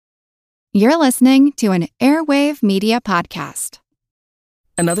You're listening to an Airwave Media Podcast.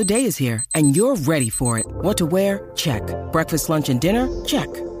 Another day is here, and you're ready for it. What to wear? Check. Breakfast, lunch, and dinner? Check.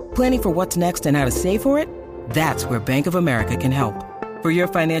 Planning for what's next and how to save for it? That's where Bank of America can help. For your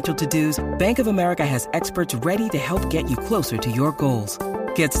financial to-dos, Bank of America has experts ready to help get you closer to your goals.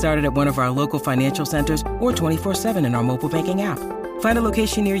 Get started at one of our local financial centers or 24/7 in our mobile banking app. Find a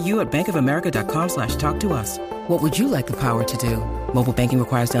location near you at bankofamerica.com/talktous. What would you like the power to do? Mobile banking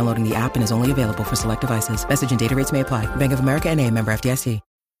requires downloading the app and is only available for select devices. Message and data rates may apply. Bank of America N.A., member FDIC.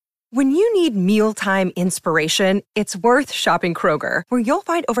 When you need mealtime inspiration, it's worth shopping Kroger, where you'll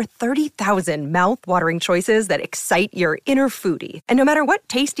find over 30,000 mouth-watering choices that excite your inner foodie. And no matter what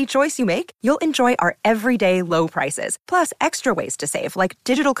tasty choice you make, you'll enjoy our everyday low prices, plus extra ways to save, like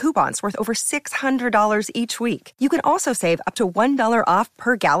digital coupons worth over $600 each week. You can also save up to $1 off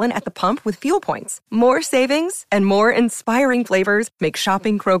per gallon at the pump with fuel points. More savings and more inspiring flavors make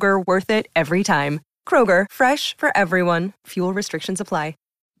shopping Kroger worth it every time. Kroger, fresh for everyone. Fuel restrictions apply.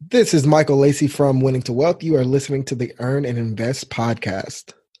 This is Michael Lacy from Winning to Wealth. You are listening to the Earn and Invest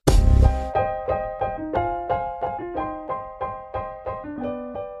podcast.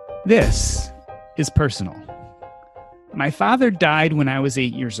 This is personal. My father died when I was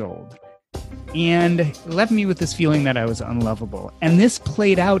 8 years old and left me with this feeling that I was unlovable. And this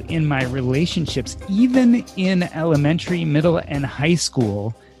played out in my relationships, even in elementary, middle, and high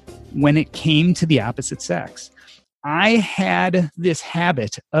school when it came to the opposite sex. I had this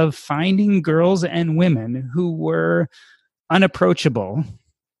habit of finding girls and women who were unapproachable,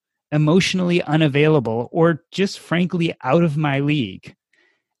 emotionally unavailable, or just frankly out of my league.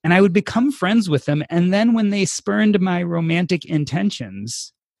 And I would become friends with them. And then when they spurned my romantic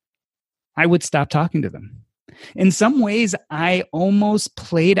intentions, I would stop talking to them. In some ways, I almost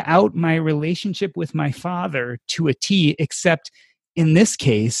played out my relationship with my father to a T, except in this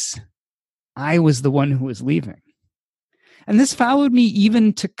case, I was the one who was leaving. And this followed me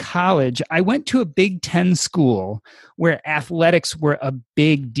even to college. I went to a Big Ten school where athletics were a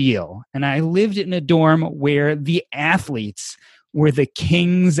big deal. And I lived in a dorm where the athletes were the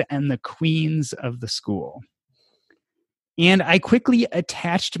kings and the queens of the school. And I quickly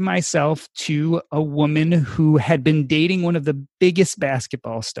attached myself to a woman who had been dating one of the biggest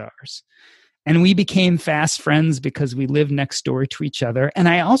basketball stars. And we became fast friends because we lived next door to each other. And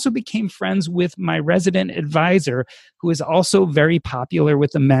I also became friends with my resident advisor, who is also very popular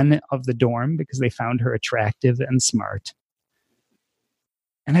with the men of the dorm because they found her attractive and smart.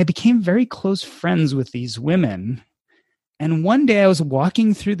 And I became very close friends with these women. And one day I was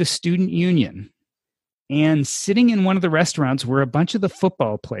walking through the student union and sitting in one of the restaurants were a bunch of the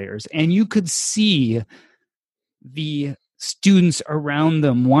football players. And you could see the students around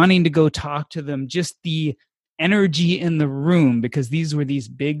them wanting to go talk to them, just the energy in the room, because these were these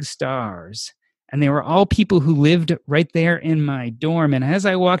big stars. And they were all people who lived right there in my dorm. And as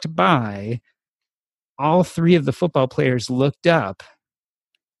I walked by, all three of the football players looked up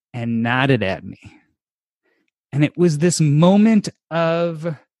and nodded at me. And it was this moment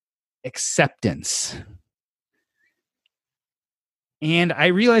of acceptance. And I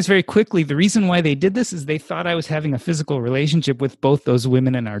realized very quickly the reason why they did this is they thought I was having a physical relationship with both those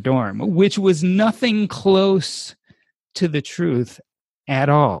women in our dorm, which was nothing close to the truth at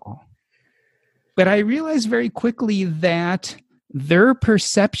all. But I realized very quickly that their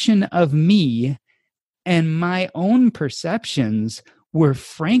perception of me and my own perceptions were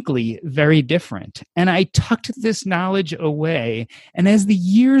frankly very different. And I tucked this knowledge away. And as the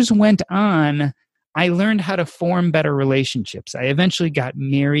years went on, I learned how to form better relationships. I eventually got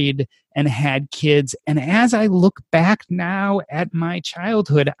married and had kids. And as I look back now at my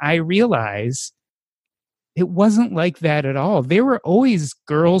childhood, I realize it wasn't like that at all. There were always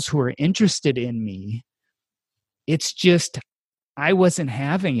girls who were interested in me. It's just I wasn't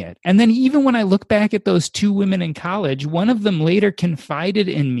having it. And then even when I look back at those two women in college, one of them later confided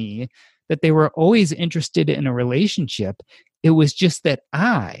in me that they were always interested in a relationship. It was just that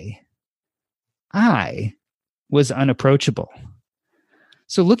I was unapproachable.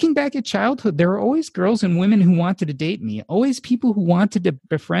 So looking back at childhood, there were always girls and women who wanted to date me, always people who wanted to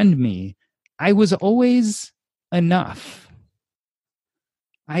befriend me. I was always enough.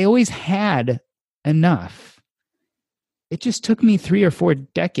 I always had enough. It just took me 3 or 4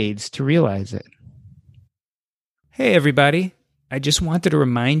 decades to realize it. Hey, everybody. I just wanted to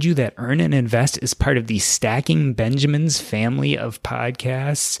remind you that Earn and Invest is part of the Stacking Benjamins family of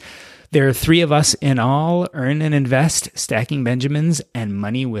podcasts. There are 3 of us in all: Earn and Invest, Stacking Benjamins, and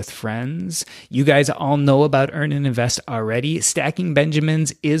Money with Friends. You guys all know about Earn and Invest already. Stacking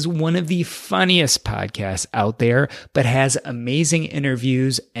Benjamins is one of the funniest podcasts out there, but has amazing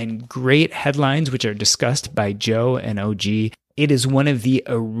interviews and great headlines, which are discussed by Joe and OG. It is one of the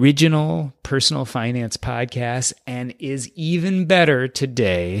original personal finance podcasts and is even better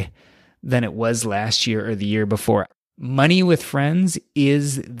today than it was last year or the year before. Money with Friends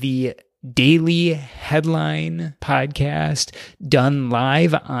is the daily headline podcast done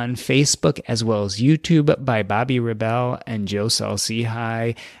live on Facebook as well as YouTube by Bobby Rebel and Joe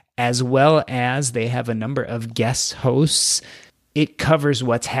Salcihai, as well as they have a number of guest hosts. It covers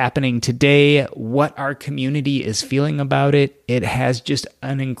what's happening today, what our community is feeling about it. It has just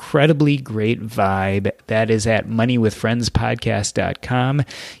an incredibly great vibe. That is at moneywithfriendspodcast.com.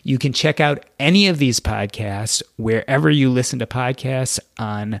 You can check out any of these podcasts wherever you listen to podcasts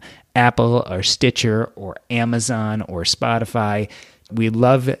on Apple or Stitcher or Amazon or Spotify. We'd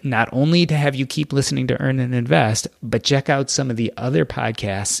love not only to have you keep listening to Earn and Invest, but check out some of the other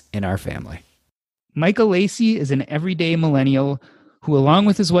podcasts in our family. Michael Lacy is an everyday millennial who, along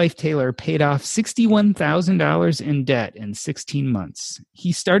with his wife Taylor, paid off $61,000 in debt in 16 months.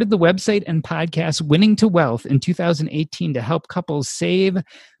 He started the website and podcast Winning to Wealth in 2018 to help couples save,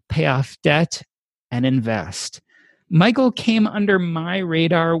 pay off debt, and invest. Michael came under my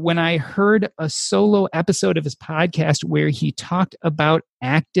radar when I heard a solo episode of his podcast where he talked about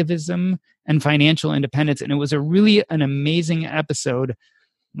activism and financial independence, and it was an amazing episode.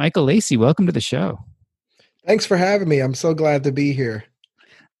 Michael Lacy, welcome to the show. Thanks for having me. I'm so glad to be here.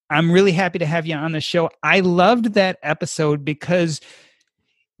 I'm really happy to have you on the show. I loved that episode because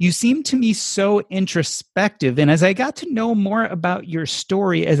you seemed to me so introspective. And as I got to know more about your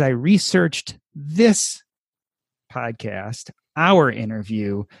story, as I researched this podcast, our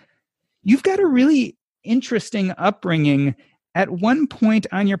interview, you've got a really interesting upbringing. At one point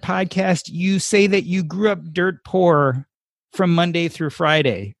on your podcast, you say that you grew up dirt poor from Monday through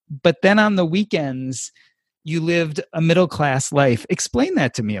Friday, but then on the weekends, you lived a middle-class life. Explain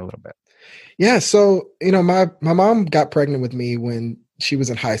that to me a little bit. Yeah. So, my mom got pregnant with me when she was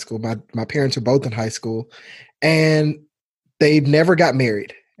in high school. My parents were both in high school and they never got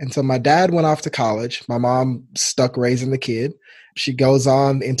married. And so my dad went off to college. My mom stuck raising the kid. She goes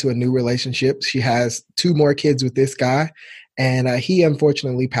on into a new relationship. She has 2 more kids with this guy. And he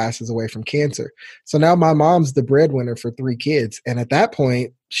unfortunately passes away from cancer. So now my mom's the breadwinner for 3 kids. And at that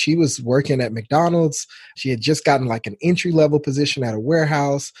point, she was working at McDonald's. She had just gotten like an entry-level position at a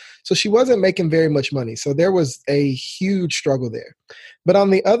warehouse. So she wasn't making very much money. So there was a huge struggle there. But on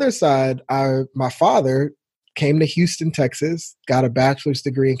the other side, my father came to Houston, Texas, got a bachelor's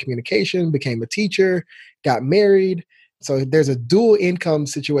degree in communication, became a teacher, got married. So there's a dual income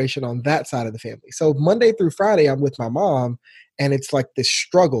situation on that side of the family. So Monday through Friday, I'm with my mom, and it's like this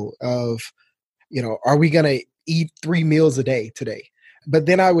struggle of, are we going to eat 3 meals a day today? But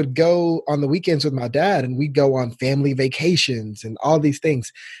then I would go on the weekends with my dad, and we'd go on family vacations and all these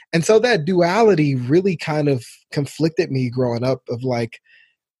things. And so that duality really kind of conflicted me growing up of like,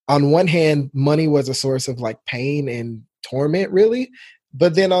 on one hand, money was a source of like pain and torment, really.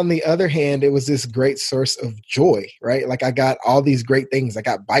 But then on the other hand, it was this great source of joy, right? Like I got all these great things. I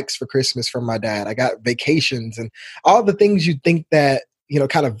got bikes for Christmas from my dad. I got vacations and all the things you think that,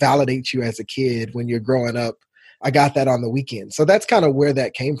 kind of validate you as a kid when you're growing up. I got that on the weekend. So that's kind of where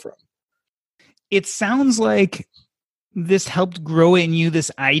that came from. It sounds like this helped grow in you this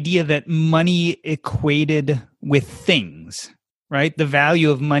idea that money equated with things, right? The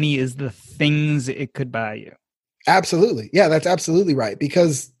value of money is the things it could buy you. Absolutely. Yeah, that's absolutely right.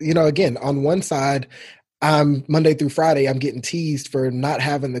 Because, again, on one side, Monday through Friday, I'm getting teased for not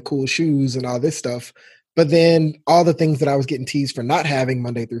having the cool shoes and all this stuff. But then all the things that I was getting teased for not having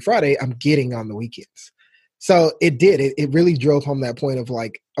Monday through Friday, I'm getting on the weekends. So it really drove home that point of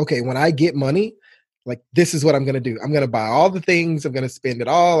like, okay, when I get money, like, this is what I'm going to do. I'm going to buy all the things. I'm going to spend it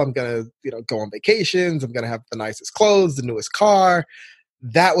all. I'm going to, go on vacations. I'm going to have the nicest clothes, the newest car.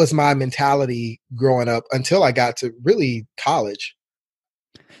 That was my mentality growing up until I got to really college.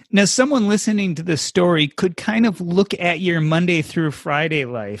 Now, someone listening to this story could kind of look at your Monday through Friday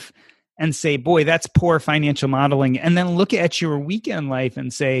life and say, boy, that's poor financial modeling. And then look at your weekend life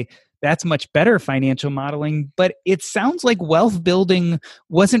and say, that's much better financial modeling. But it sounds like wealth building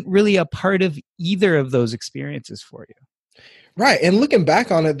wasn't really a part of either of those experiences for you. Right. And looking back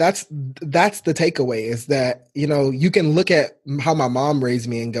on it, that's the takeaway is that, you can look at how my mom raised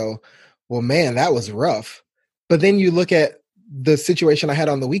me and go, well, man, that was rough. But then you look at the situation I had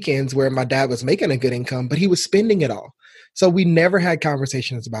on the weekends where my dad was making a good income, but he was spending it all. So we never had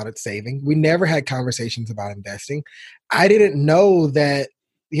conversations about it saving. We never had conversations about investing. I didn't know that,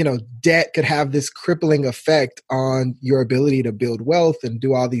 debt could have this crippling effect on your ability to build wealth and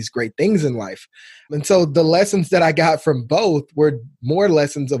do all these great things in life. And so the lessons that I got from both were more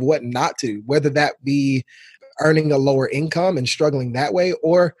lessons of what not to, whether that be earning a lower income and struggling that way,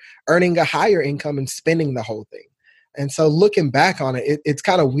 or earning a higher income and spending the whole thing. And so looking back on it, it's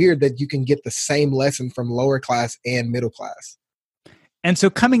kind of weird that you can get the same lesson from lower class and middle class. And so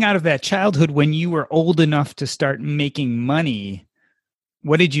coming out of that childhood, when you were old enough to start making money,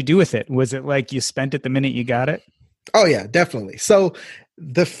 what did you do with it? Was it like you spent it the minute you got it? Oh, yeah, definitely. So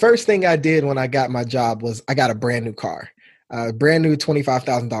the first thing I did when I got my job was I got a brand new car, a brand new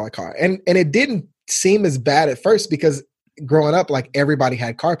 $25,000 car. And it didn't seem as bad at first because growing up, like everybody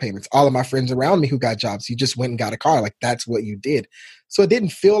had car payments. All of my friends around me who got jobs, you just went and got a car. Like that's what you did. So it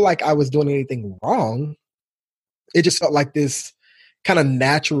didn't feel like I was doing anything wrong. It just felt like this kind of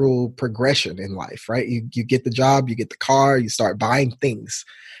natural progression in life, right? You get the job, you get the car, you start buying things.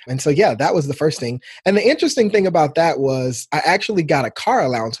 And so, yeah, that was the first thing. And the interesting thing about that was I actually got a car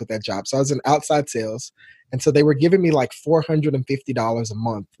allowance with that job. So I was in outside sales. And so they were giving me like $450 a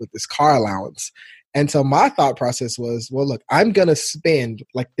month with this car allowance. And so my thought process was, well, look, I'm going to spend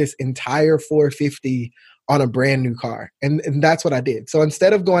like this entire $450 on a brand new car. And that's what I did. So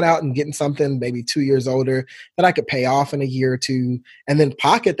instead of going out and getting something maybe 2 years older that I could pay off in a year or two and then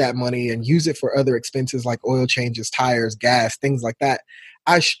pocket that money and use it for other expenses like oil changes, tires, gas, things like that,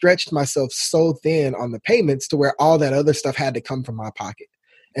 I stretched myself so thin on the payments to where all that other stuff had to come from my pocket.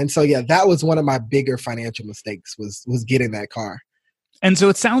 And so, yeah, that was one of my bigger financial mistakes was getting that car. And so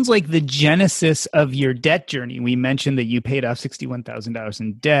it sounds like the genesis of your debt journey, we mentioned that you paid off $61,000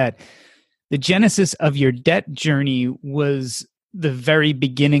 in debt. The genesis of your debt journey was the very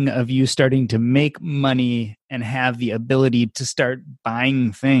beginning of you starting to make money and have the ability to start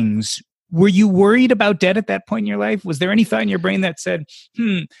buying things. Were you worried about debt at that point in your life? Was there any thought in your brain that said,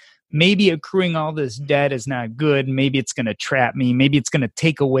 maybe accruing all this debt is not good. Maybe it's going to trap me. Maybe it's going to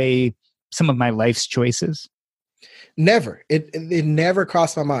take away some of my life's choices? Never. It never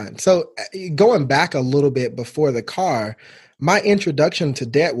crossed my mind. So going back a little bit before the car, my introduction to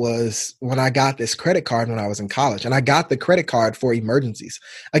debt was when I got this credit card when I was in college, and I got the credit card for emergencies.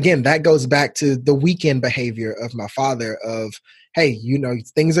 Again, that goes back to the weekend behavior of my father of, hey,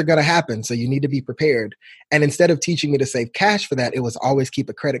 things are going to happen, so you need to be prepared. And instead of teaching me to save cash for that, it was always keep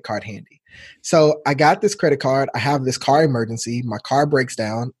a credit card handy. So I got this credit card. I have this car emergency. My car breaks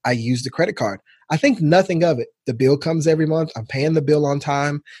down. I use the credit card. I think nothing of it. The bill comes every month. I'm paying the bill on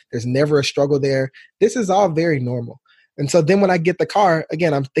time. There's never a struggle there. This is all very normal. And so then when I get the car,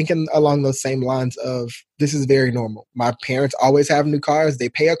 again, I'm thinking along those same lines of this is very normal. My parents always have new cars. They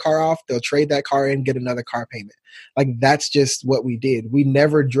pay a car off. They'll trade that car in, get another car payment. Like that's just what we did. We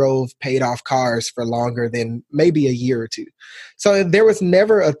never drove paid off cars for longer than maybe a year or two. So there was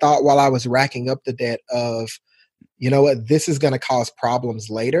never a thought while I was racking up the debt of, you know what, this is going to cause problems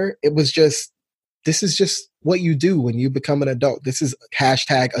later. It was just, this is just what you do when you become an adult. This is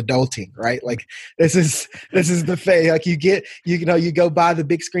 #adulting, right? Like this is the phase. Like you go buy the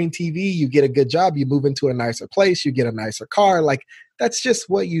big screen TV, you get a good job, you move into a nicer place, you get a nicer car. Like that's just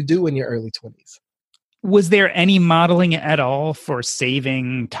what you do in your early 20s. Was there any modeling at all for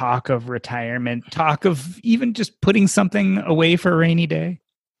saving, talk of retirement, talk of even just putting something away for a rainy day?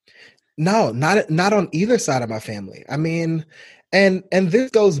 No, not on either side of my family. I mean, and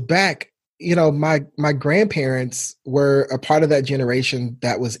this goes back, my grandparents were a part of that generation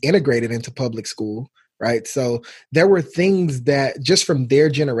that was integrated into public school, right? So there were things that just from their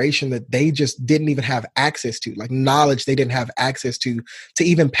generation that they just didn't even have access to, like knowledge they didn't have access to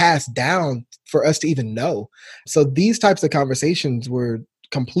even pass down for us to even know. So these types of conversations were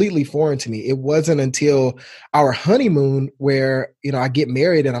completely foreign to me. It wasn't until our honeymoon where, I get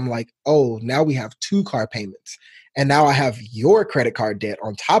married and I'm like, oh, now we have 2 car payments. And now I have your credit card debt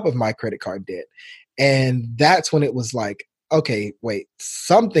on top of my credit card debt. And that's when it was like, okay, wait,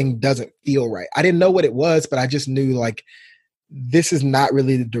 something doesn't feel right. I didn't know what it was, but I just knew like, this is not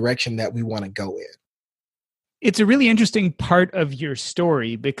really the direction that we want to go in. It's a really interesting part of your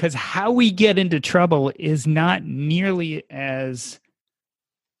story because how we get into trouble is not nearly as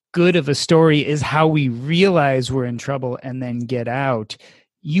good of a story as how we realize we're in trouble and then get out.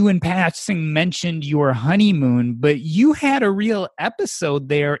 You in passing mentioned your honeymoon, but you had a real episode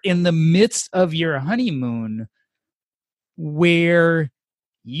there in the midst of your honeymoon where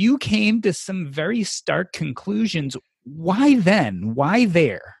you came to some very stark conclusions. Why then? Why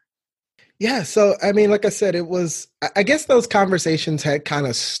there? Yeah. So, I mean, like I said, I guess those conversations had kind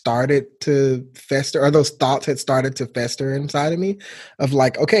of started to fester, or those thoughts had started to fester inside of me of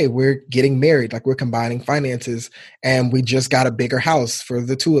like, okay, we're getting married, like we're combining finances, and we just got a bigger house for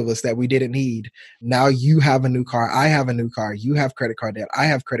the two of us that we didn't need. Now you have a new car. I have a new car. You have credit card debt. I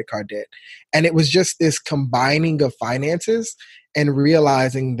have credit card debt. And it was just this combining of finances and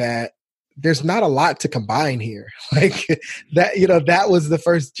realizing that there's not a lot to combine here. Like that, that was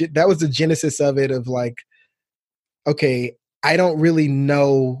the genesis of it, of like, okay, I don't really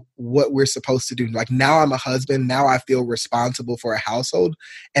know what we're supposed to do. Like now I'm a husband. Now I feel responsible for a household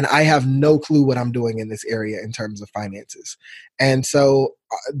and I have no clue what I'm doing in this area in terms of finances. And so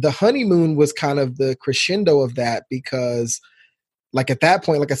the honeymoon was kind of the crescendo of that, because like at that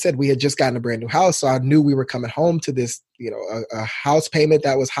point, like I said, we had just gotten a brand new house. So I knew we were coming home to this, a house payment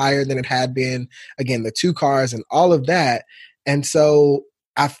that was higher than it had been. Again, the two cars and all of that. And so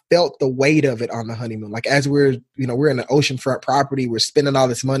I felt the weight of it on the honeymoon. Like as we're in an oceanfront property, we're spending all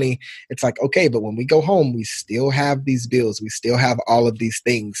this money. It's like, okay, but when we go home, we still have these bills. We still have all of these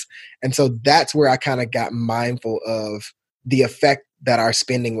things. And so that's where I kind of got mindful of the effect that our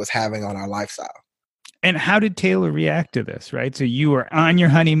spending was having on our lifestyle. And how did Taylor react to this, right? So you were on your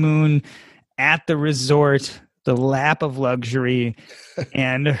honeymoon at the resort, the lap of luxury,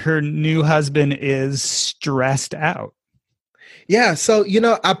 and her new husband is stressed out. Yeah. So,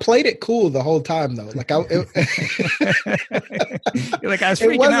 I played it cool the whole time though. Like You're like, I was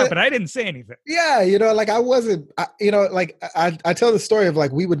freaking out, but I didn't say anything. Yeah. Like I wasn't, I tell the story of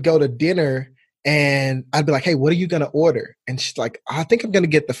like, we would go to dinner and I'd be like, hey, what are you going to order? And she's like, I think I'm going to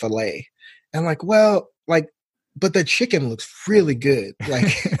get the filet. And I'm like, well, but the chicken looks really good. Like,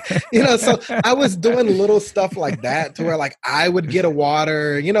 so I was doing little stuff like that to where like I would get a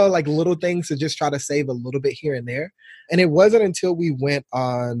water, like little things to just try to save a little bit here and there. And it wasn't until we were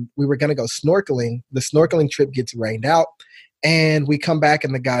going to go snorkeling. The snorkeling trip gets rained out and we come back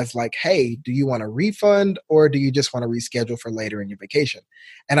and the guy's like, hey, do you want a refund or do you just want to reschedule for later in your vacation?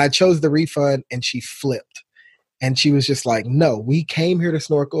 And I chose the refund and she flipped. And she was just like, no, we came here to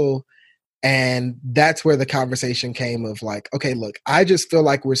snorkel. And that's where the conversation came of like, okay, look, I just feel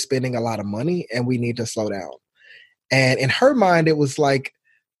like we're spending a lot of money and we need to slow down. And in her mind, it was like,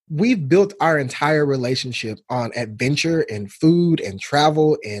 we've built our entire relationship on adventure and food and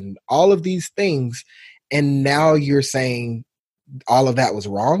travel and all of these things. And now you're saying all of that was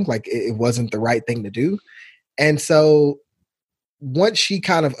wrong. Like it wasn't the right thing to do. And so once she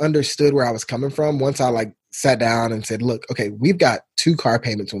kind of understood where I was coming from, once I like sat down and said, look, okay, we've got 2 car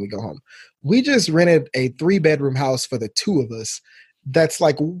payments when we go home. We just rented a 3-bedroom house for the 2 of us. That's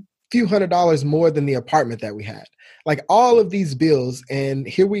like a few $100s more than the apartment that we had. Like all of these bills. And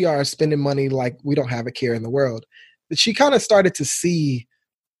here we are spending money like we don't have a care in the world. But she kind of started to see,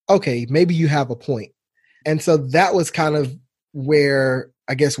 okay, maybe you have a point. And so that was kind of where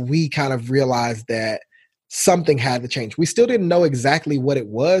I guess we kind of realized that something had to change. We still didn't know exactly what it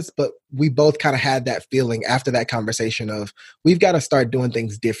was, but we both kind of had that feeling after that conversation of we've got to start doing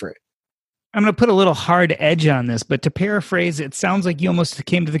things different. I'm going to put a little hard edge on this, but to paraphrase, it sounds like you almost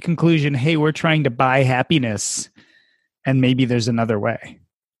came to the conclusion, hey, we're trying to buy happiness and maybe there's another way.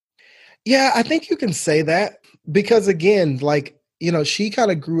 Yeah, I think you can say that because again, like, she kind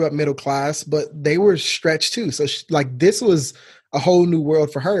of grew up middle class, but they were stretched too. So this was a whole new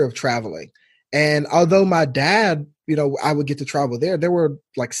world for her of traveling. And although my dad, I would get to travel there were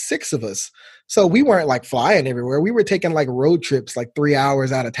like 6 of us. So we weren't like flying everywhere. We were taking like road trips, like 3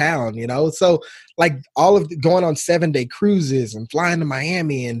 hours out of town, So like going on 7-day cruises and flying to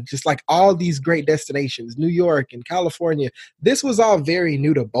Miami and just like all these great destinations, New York and California. This was all very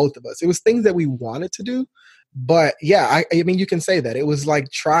new to both of us. It was things that we wanted to do. But yeah, I mean, you can say that. It was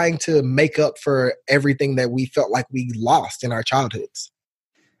like trying to make up for everything that we felt like we lost in our childhoods.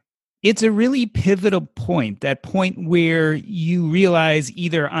 It's a really pivotal point, that point where you realize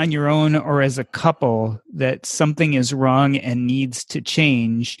either on your own or as a couple that something is wrong and needs to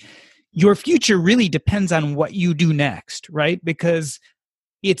change. Your future really depends on what you do next, right? Because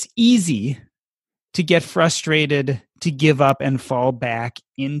it's easy to get frustrated, to give up and fall back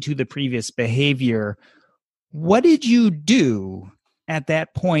into the previous behavior. What did you do at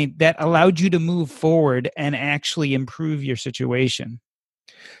that point that allowed you to move forward and actually improve your situation?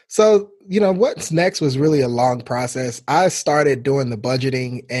 So, what's next was really a long process. I started doing the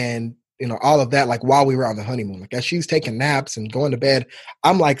budgeting and, all of that, like while we were on the honeymoon. Like as she's taking naps and going to bed,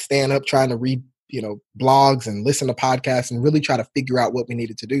 I'm like staying up trying to read, blogs and listen to podcasts and really try to figure out what we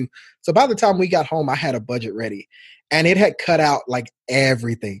needed to do. So by the time we got home, I had a budget ready and it had cut out like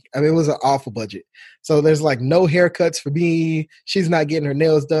everything. I mean, it was an awful budget. So there's like no haircuts for me. She's not getting her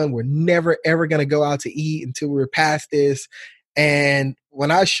nails done. We're never, ever going to go out to eat until we're past this. And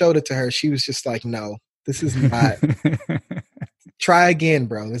when I showed it to her, she was just like, no, this is not, try again,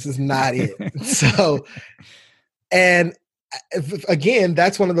 bro. This is not it. So, and again,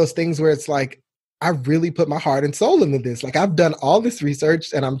 that's one of those things where it's like, I really put my heart and soul into this. Like I've done all this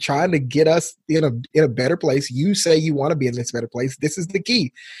research and I'm trying to get us in a better place. You say you want to be in this better place. This is the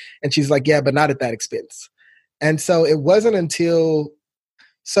key. And she's like, yeah, but not at that expense. And so it wasn't until,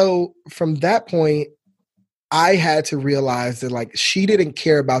 so from that point, I had to realize that like she didn't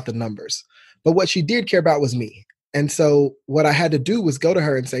care about the numbers, but what she did care about was me. And so what I had to do was go to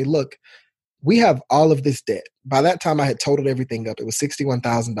her and say, look, we have all of this debt. By that time, I had totaled everything up. It was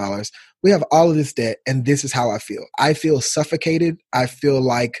 $61,000. We have all of this debt, and this is how I feel. I feel suffocated. I feel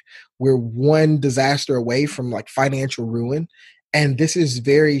like we're one disaster away from like financial ruin, and this is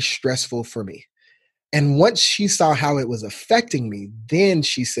very stressful for me. And once she saw how it was affecting me, then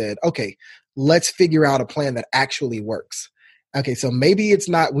she said, okay, let's figure out a plan that actually works. Okay, so maybe it's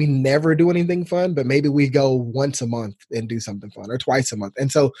not, we never do anything fun, but maybe we go once a month and do something fun or twice a month.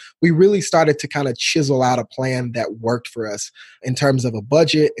 And so we really started to kind of chisel out a plan that worked for us in terms of a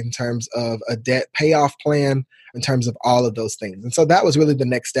budget, in terms of a debt payoff plan, in terms of all of those things. And so that was really the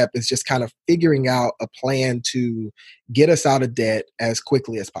next step, is just kind of figuring out a plan to get us out of debt as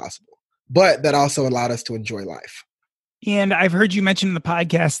quickly as possible. But that also allowed us to enjoy life. And I've heard you mention in the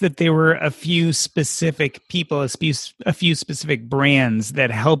podcast that there were a few specific people, a few specific brands that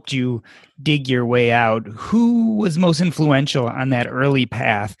helped you dig your way out. Who was most influential on that early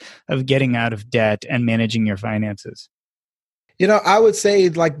path of getting out of debt and managing your finances? I would say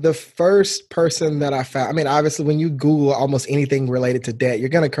like the first person that I found, I mean, obviously when you Google almost anything related to debt, you're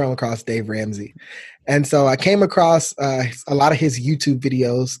going to come across Dave Ramsey. And so I came across a lot of his YouTube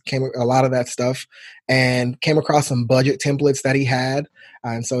videos, a lot of that stuff, and came across some budget templates that he had.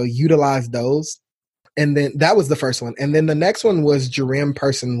 And so utilized those. And then that was the first one. And then the next one was Jerem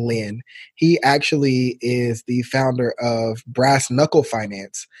Person Lynn. He actually is the founder of Brass Knuckle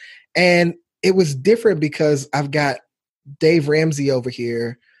Finance. And it was different because I've got Dave Ramsey over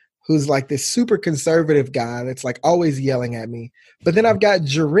here, who's like this super conservative guy that's like always yelling at me. But then I've got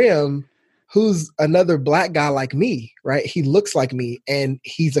Jerem, who's another Black guy like me, right? He looks like me and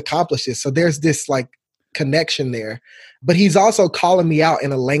he's accomplished this. So there's this like connection there, but he's also calling me out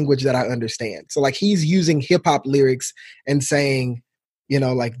in a language that I understand. So like he's using hip hop lyrics and saying,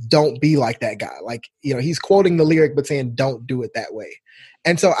 like, don't be like that guy. Like, he's quoting the lyric, but saying, don't do it that way.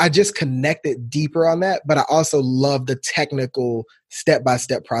 And so I just connected deeper on that, but I also love the technical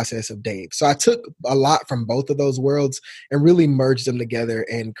step-by-step process of Dave. So I took a lot from both of those worlds and really merged them together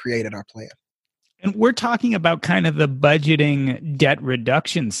and created our plan. And we're talking about kind of the budgeting debt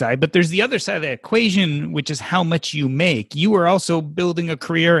reduction side, but there's the other side of the equation, which is how much you make. You were also building a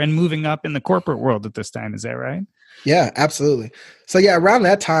career and moving up in the corporate world at this time. Is that right? Yeah, absolutely. So yeah, around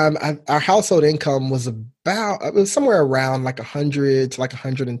that time, our household income was it was somewhere around like 100 to like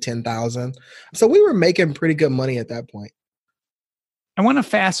 110,000. So we were making pretty good money at that point. I want to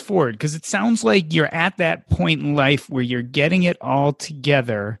fast forward because it sounds like you're at that point in life where you're getting it all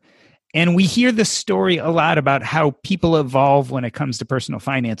together. And we hear this story a lot about how people evolve when it comes to personal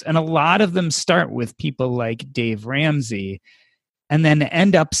finance. And a lot of them start with people like Dave Ramsey and then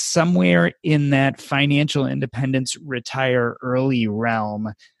end up somewhere in that financial independence, retire early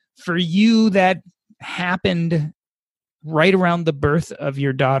realm. For you, that happened right around the birth of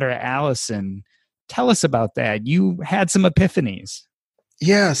your daughter, Allison. Tell us about that. You had some epiphanies.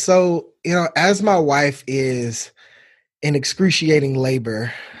 Yeah. So, as my wife is in excruciating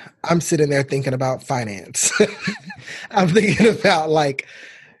labor, I'm sitting there thinking about finance. I'm thinking about like,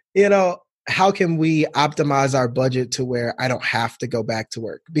 how can we optimize our budget to where I don't have to go back to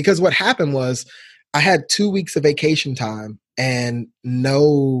work? Because what happened was I had 2 weeks of vacation time and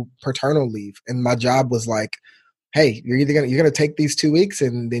no paternal leave. And my job was like, hey, you're going to take these 2 weeks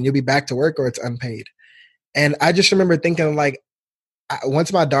and then you'll be back to work or it's unpaid. And I just remember thinking like,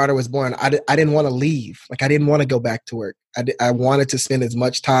 once my daughter was born, I didn't want to leave. Like I didn't want to go back to work. I wanted to spend as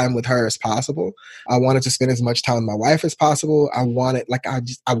much time with her as possible. I wanted to spend as much time with my wife as possible. I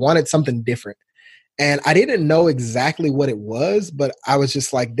wanted something different. And I didn't know exactly what it was, but I was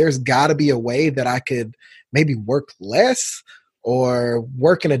just like, there's gotta be a way that I could maybe work less or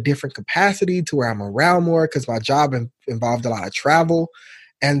work in a different capacity to where I'm around more, because my job involved a lot of travel.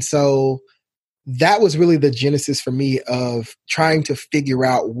 And so that was really the genesis for me of trying to figure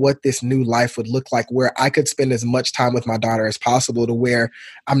out what this new life would look like, where I could spend as much time with my daughter as possible, to where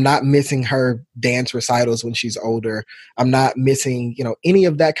I'm not missing her dance recitals when she's older. I'm not missing, any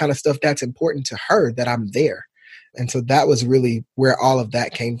of that kind of stuff that's important to her, that I'm there. And so that was really where all of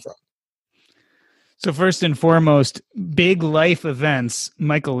that came from. So first and foremost, big life events.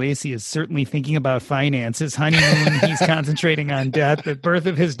 Michael Lacy is certainly thinking about finance. His honeymoon, he's concentrating on debt. The birth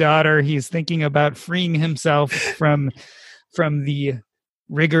of his daughter, he's thinking about freeing himself from the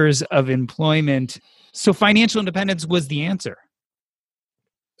rigors of employment. So financial independence was the answer.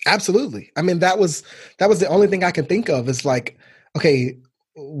 Absolutely. I mean, that was the only thing I could think of, is like, okay,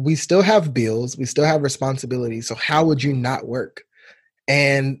 we still have bills, we still have responsibilities. So how would you not work?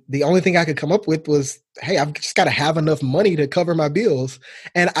 And the only thing I could come up with was, hey, I've just got to have enough money to cover my bills.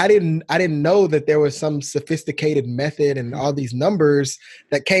 And I didn't know that there was some sophisticated method and all these numbers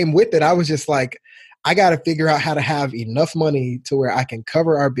that came with it. I was just like, I got to figure out how to have enough money to where I can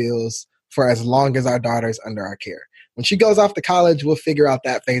cover our bills for as long as our daughter's under our care. When she goes off to college, we'll figure out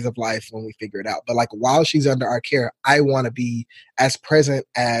that phase of life when we figure it out. But like, while she's under our care, I want to be as present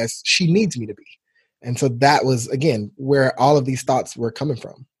as she needs me to be. And so that was, again, where all of these thoughts were coming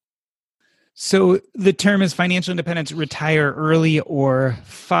from. So the term is financial independence, retire early or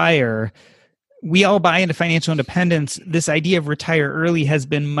FIRE. We all buy into financial independence. This idea of retire early has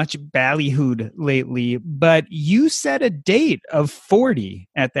been much ballyhooed lately, but you set a date of 40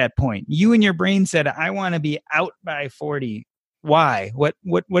 at that point. You and your brain said, I want to be out by 40. Why? What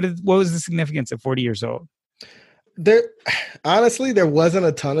was the significance of 40 years old? Honestly, there wasn't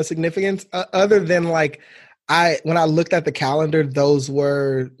a ton of significance other than like, when I looked at the calendar, those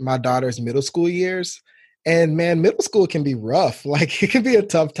were my daughter's middle school years. And man, middle school can be rough. Like, it can be a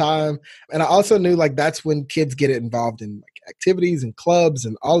tough time. And I also knew like that's when kids get involved in like activities and clubs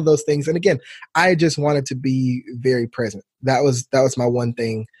and all of those things. And again, I just wanted to be very present. That was my one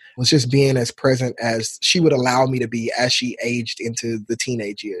thing, was just being as present as she would allow me to be as she aged into the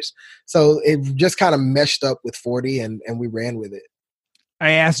teenage years. So it just kind of meshed up with 40, and we ran with it.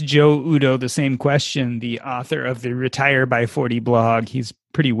 I asked Joe Udo the same question, the author of the Retire by 40 blog. He's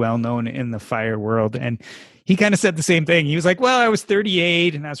pretty well known in the FIRE world. And he kind of said the same thing. He was like, well, I was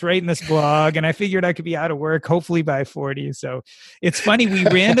 38 and I was writing this blog and I figured I could be out of work, hopefully by 40. So it's funny, we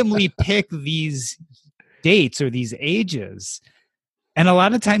randomly pick these dates or these ages. And a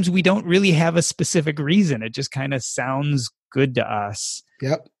lot of times we don't really have a specific reason. It just kind of sounds good to us.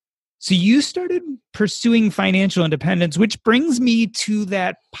 Yep. So you started pursuing financial independence, which brings me to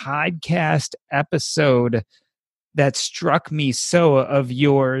that podcast episode that struck me so of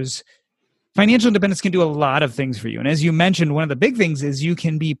yours. Financial independence can do a lot of things for you. And as you mentioned, one of the big things is you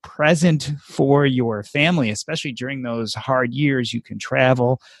can be present for your family, especially during those hard years. You can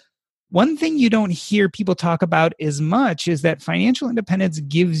travel. One thing you don't hear people talk about as much is that financial independence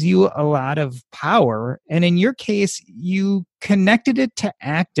gives you a lot of power. And in your case, you connected it to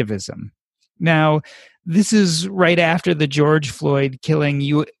activism. Now, this is right after the George Floyd killing.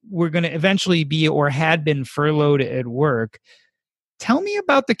 You were going to eventually be, or had been, furloughed at work. Tell me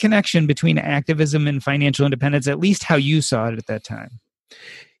about the connection between activism and financial independence, at least how you saw it at that time.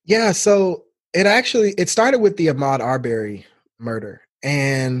 Yeah, so it started with the Ahmaud Arbery murder.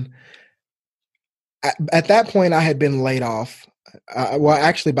 And at that point, I had been laid off. By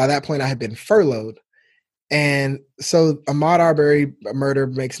that point, I had been furloughed. And so Ahmaud Arbery murder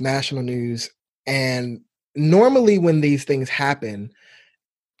makes national news. And normally when these things happen,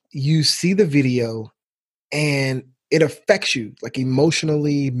 you see the video and it affects you, like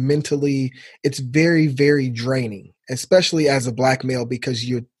emotionally, mentally. It's very, very draining, especially as a Black male, because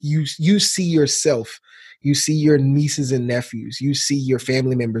you see yourself. You see your nieces and nephews. You see your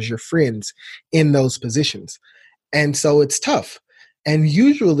family members, your friends in those positions. And so it's tough. And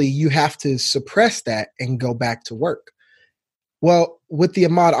usually you have to suppress that and go back to work. Well, with the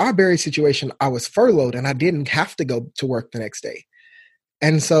Ahmaud Arbery situation, I was furloughed and I didn't have to go to work the next day.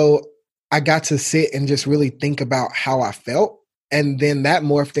 And so I got to sit and just really think about how I felt. And then that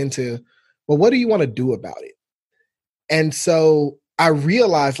morphed into, well, what do you want to do about it? And so I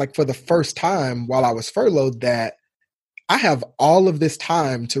realized, like, for the first time while I was furloughed, that I have all of this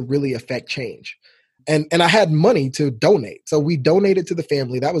time to really affect change. And I had money to donate. So we donated to the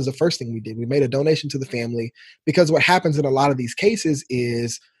family. That was the first thing we did. We made a donation to the family, because what happens in a lot of these cases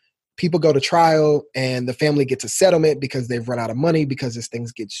is people go to trial and the family gets a settlement because they've run out of money, because this thing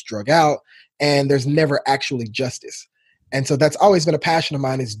gets drug out, and there's never actually justice. And so that's always been a passion of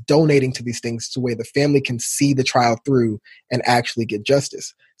mine, is donating to these things to where the family can see the trial through and actually get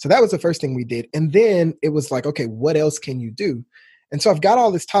justice. So that was the first thing we did. And then it was like, okay, what else can you do? And so I've got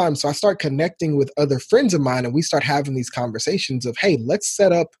all this time. So I start connecting with other friends of mine, and we start having these conversations of, hey, let's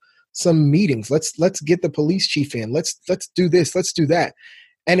set up some meetings. Let's get the police chief in. Let's do this. Let's do that.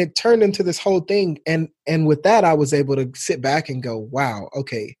 And it turned into this whole thing. And with that, I was able to sit back and go, wow,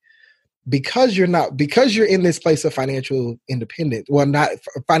 okay, because you're in this place of financial independence, well, not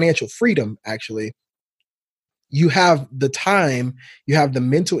financial freedom, actually, you have the time, you have the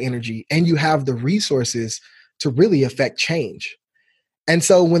mental energy, and you have the resources to really affect change. And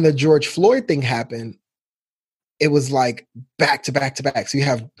so when the George Floyd thing happened, it was like back to back to back. So you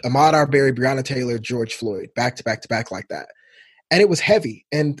have Ahmaud Arbery, Breonna Taylor, George Floyd, back to back to back like that. And it was heavy.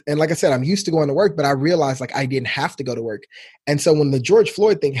 And like I said, I'm used to going to work, but I realized like I didn't have to go to work. And so when the George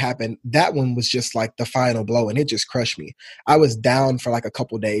Floyd thing happened, that one was just like the final blow, and it just crushed me. I was down for like a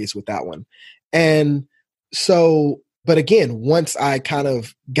couple days with that one. And so, but again, once I kind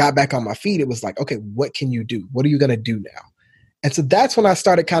of got back on my feet, it was like, okay, what can you do? What are you going to do now? And so that's when I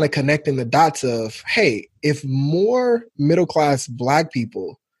started kind of connecting the dots of, hey, if more middle-class Black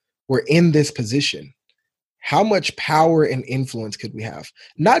people were in this position, how much power and influence could we have?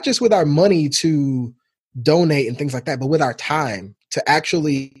 Not just with our money to donate and things like that, but with our time to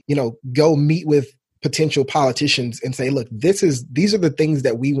actually, go meet with potential politicians and say, look, these are the things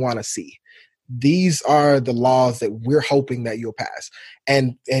that we want to see. These are the laws that we're hoping that you'll pass,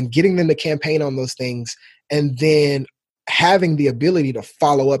 and getting them to campaign on those things, and then having the ability to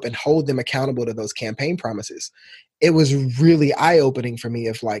follow up and hold them accountable to those campaign promises. It was really eye-opening for me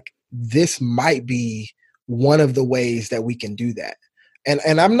of like, this might be one of the ways that we can do that.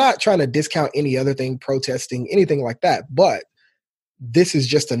 And I'm not trying to discount any other thing, protesting, anything like that, but this is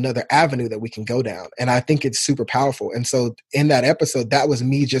just another avenue that we can go down. And I think it's super powerful. And so in that episode, that was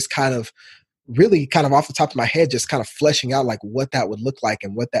me just kind of off the top of my head, just kind of fleshing out like what that would look like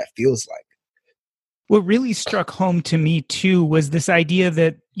and what that feels like. What really struck home to me too was this idea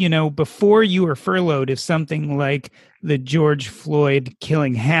that, before you were furloughed, if something like the George Floyd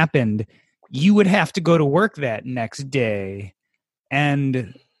killing happened, you would have to go to work that next day.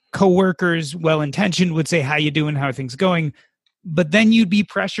 And coworkers, well-intentioned, would say, how you doing? How are things going? But then you'd be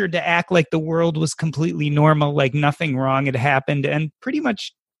pressured to act like the world was completely normal, like nothing wrong had happened. And pretty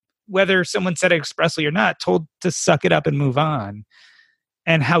much, whether someone said it expressly or not, told to suck it up and move on.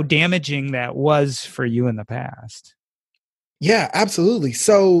 And how damaging that was for you in the past. Yeah, absolutely.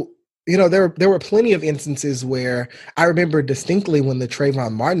 So, there were plenty of instances where I remember distinctly when the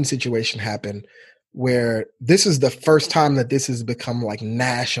Trayvon Martin situation happened, where this is the first time that this has become like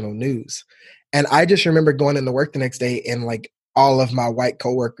national news. And I just remember going into work the next day and like all of my white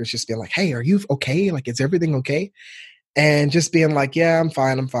coworkers just being like, hey, are you okay? Like, is everything okay? And just being like, yeah, I'm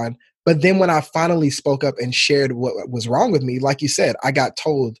fine. But then when I finally spoke up and shared what was wrong with me, like you said, I got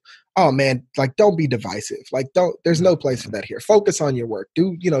told, oh man, like, don't be divisive. Like, there's no place for that here. Focus on your work.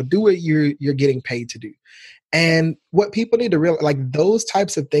 Do what you're getting paid to do. And what people need to realize, like, those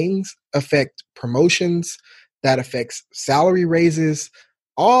types of things affect promotions, that affects salary raises.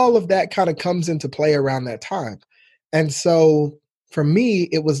 All of that kind of comes into play around that time. And so for me,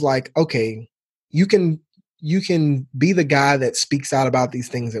 it was like, okay, you can be the guy that speaks out about these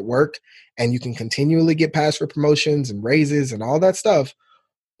things at work, and you can continually get passed for promotions and raises and all that stuff.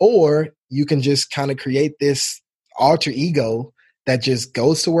 Or you can just kind of create this alter ego that just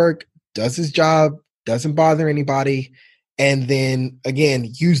goes to work, does his job, doesn't bother anybody, and then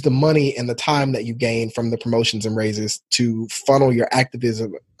again, use the money and the time that you gain from the promotions and raises to funnel your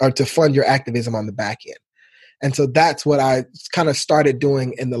activism, or to fund your activism on the back end. And so that's what I kind of started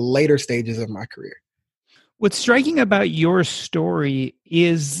doing in the later stages of my career. What's striking about your story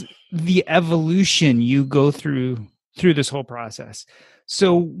is the evolution you go through this whole process.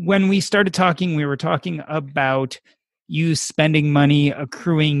 So when we started talking, we were talking about you spending money,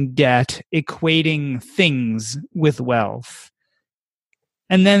 accruing debt, equating things with wealth.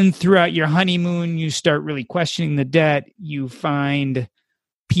 And then throughout your honeymoon, you start really questioning the debt. You find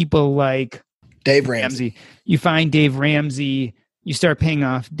people like Dave Ramsey. You find Dave Ramsey. You start paying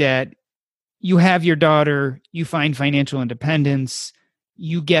off debt. You have your daughter. You find financial independence.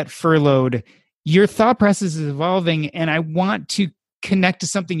 You get furloughed. Your thought process is evolving. And I want to connect to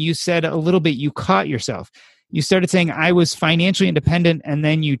something you said a little bit. You caught yourself. You started saying, I was financially independent, and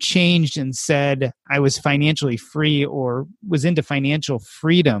then you changed and said, I was financially free, or was into financial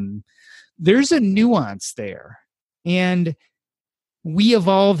freedom. There's a nuance there. And we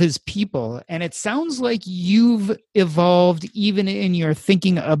evolve as people. And it sounds like you've evolved even in your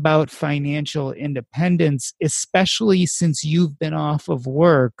thinking about financial independence, especially since you've been off of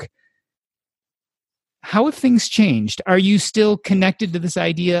work. How have things changed? Are you still connected to this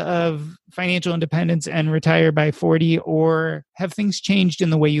idea of financial independence and retire by 40, or have things changed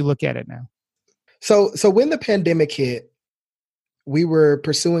in the way you look at it now? So when the pandemic hit, we were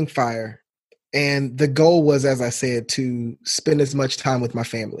pursuing FIRE, and the goal was, as I said, to spend as much time with my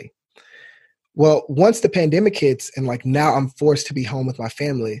family. Well, once the pandemic hits and like now I'm forced to be home with my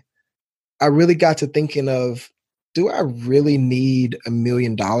family, I really got to thinking of, do I really need $1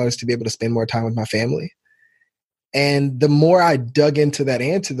 million to be able to spend more time with my family? And the more I dug into that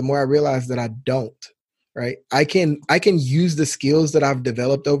answer, the more I realized that I don't, right? I can use the skills that I've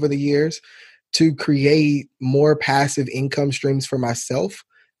developed over the years to create more passive income streams for myself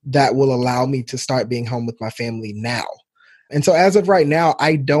that will allow me to start being home with my family now. And so as of right now,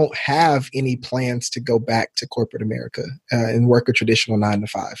 I don't have any plans to go back to corporate America and work a traditional 9 to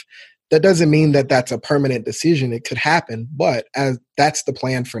 5. That doesn't mean that that's a permanent decision. It could happen, but as that's the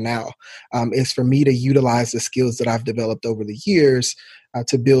plan for now, is for me to utilize the skills that I've developed over the years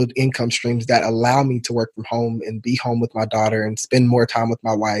to build income streams that allow me to work from home and be home with my daughter and spend more time with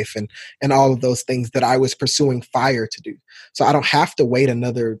my wife and all of those things that I was pursuing FIRE to do. So I don't have to wait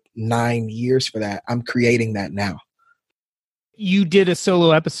another 9 years for that. I'm creating that now. You did a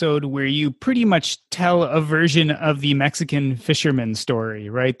solo episode where you pretty much tell a version of the Mexican fisherman story,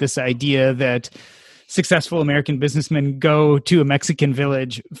 right? This idea that successful American businessmen go to a Mexican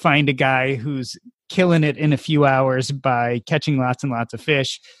village, find a guy who's killing it in a few hours by catching lots and lots of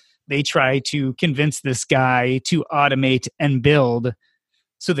fish. They try to convince this guy to automate and build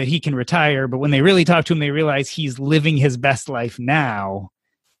so that he can retire. But when they really talk to him, they realize he's living his best life now,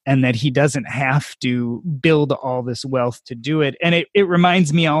 and that he doesn't have to build all this wealth to do it. And it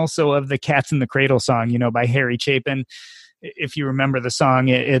reminds me also of the Cats in the Cradle song, by Harry Chapin. If you remember the song,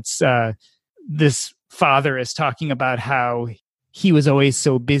 it's this father is talking about how he was always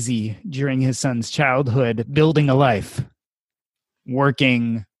so busy during his son's childhood, building a life,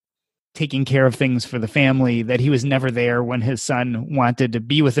 working, taking care of things for the family, that he was never there when his son wanted to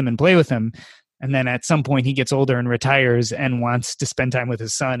be with him and play with him. And then at some point he gets older and retires and wants to spend time with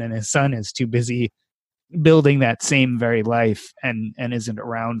his son, and his son is too busy building that same very life and isn't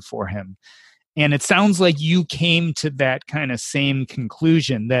around for him. And it sounds like you came to that kind of same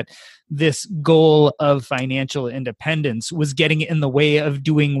conclusion, that this goal of financial independence was getting in the way of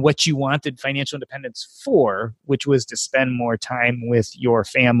doing what you wanted financial independence for, which was to spend more time with your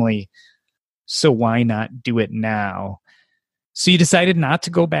family. So why not do it now? So you decided not to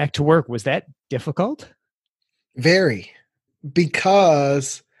go back to work. Was that difficult? Very,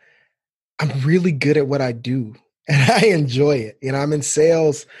 because I'm really good at what I do and I enjoy it. I'm in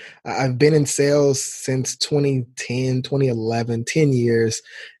sales. I've been in sales since 2010, 2011, 10 years.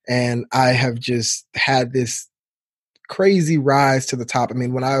 And I have just had this crazy rise to the top. I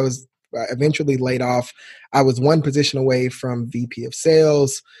mean, when I was eventually laid off, I was one position away from VP of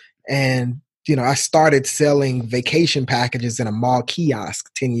sales. And I started selling vacation packages in a mall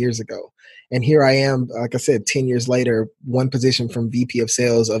kiosk 10 years ago. And here I am, like I said, 10 years later, one position from VP of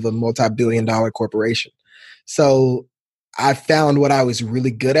sales of a multi-billion-dollar corporation. So I found what I was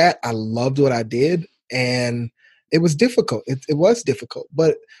really good at. I loved what I did. And it was difficult. It was difficult.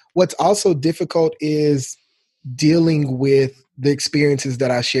 But what's also difficult is dealing with the experiences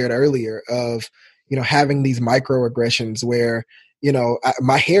that I shared earlier of, having these microaggressions where,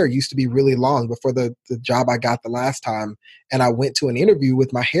 my hair used to be really long before the job I got the last time. And I went to an interview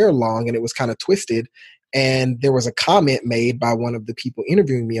with my hair long and it was kind of twisted. And there was a comment made by one of the people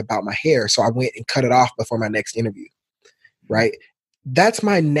interviewing me about my hair. So I went and cut it off before my next interview, right? That's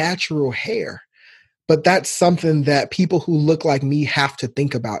my natural hair. But that's something that people who look like me have to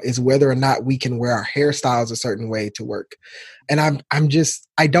think about, is whether or not we can wear our hairstyles a certain way to work. And I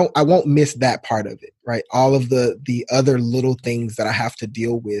won't miss that part of it, right? All of the other little things that I have to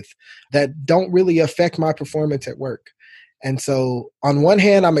deal with that don't really affect my performance at work. And so on one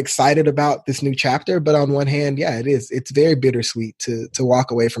hand, I'm excited about this new chapter, but on one hand, it's very bittersweet to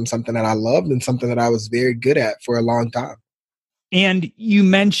walk away from something that I loved and something that I was very good at for a long time. And you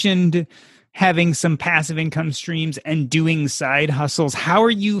mentioned having some passive income streams and doing side hustles. How are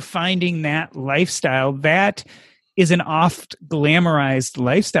you finding that lifestyle? That is an oft glamorized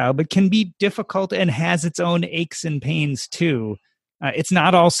lifestyle, but can be difficult and has its own aches and pains too. It's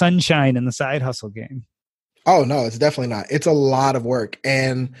not all sunshine in the side hustle game. Oh, no, it's definitely not. It's a lot of work.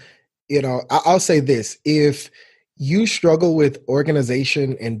 And, I'll say this, if you struggle with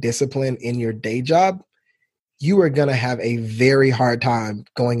organization and discipline in your day job, you are going to have a very hard time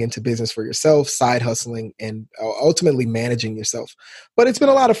going into business for yourself, side hustling, and ultimately managing yourself. But it's been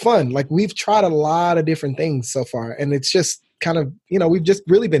a lot of fun. Like, we've tried a lot of different things so far, and it's just kind of, we've just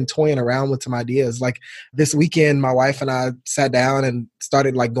really been toying around with some ideas. Like this weekend, my wife and I sat down and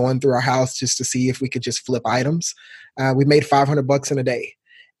started like going through our house just to see if we could just flip items. We made $500 in a day.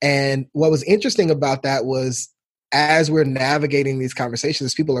 And what was interesting about that was as we're navigating these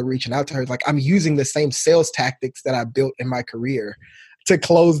conversations, people are reaching out to her. Like, I'm using the same sales tactics that I built in my career to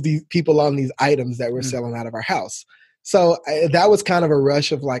close these people on these items that we're selling out of our house. So that was kind of a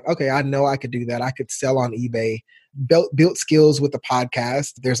rush of like, okay, I know I could do that. I could sell on eBay, built skills with the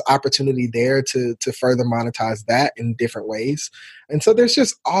podcast. There's opportunity there to further monetize that in different ways. And so there's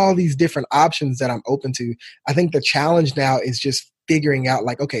just all these different options that I'm open to. I think the challenge now is just figuring out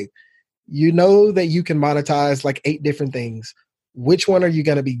like, okay, you know that you can monetize like 8 different things. Which one are you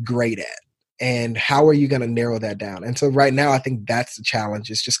going to be great at? And how are you going to narrow that down? And so right now, I think that's the challenge,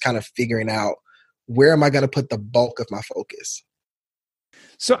 is just kind of figuring out, where am I going to put the bulk of my focus?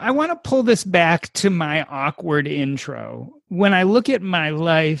 So I want to pull this back to my awkward intro. When I look at my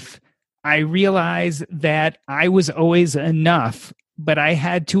life, I realize that I was always enough, but I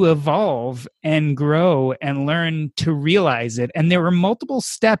had to evolve and grow and learn to realize it. And there were multiple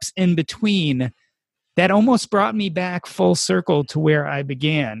steps in between that almost brought me back full circle to where I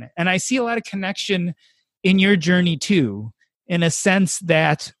began. And I see a lot of connection in your journey too, in a sense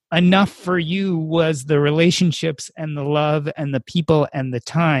that enough for you was the relationships and the love and the people and the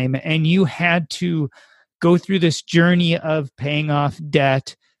time. And you had to go through this journey of paying off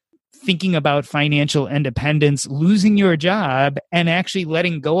debt, thinking about financial independence, losing your job, and actually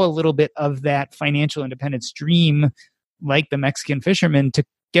letting go a little bit of that financial independence dream, like the Mexican fisherman, to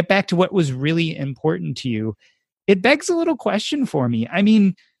get back to what was really important to you. It begs a little question for me. I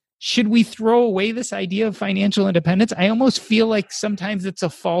mean, should we throw away this idea of financial independence? I almost feel like sometimes it's a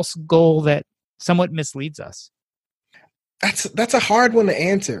false goal that somewhat misleads us. That's a hard one to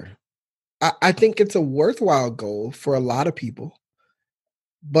answer. I think it's a worthwhile goal for a lot of people,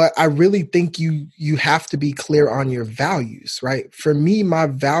 but I really think you have to be clear on your values, right? For me, my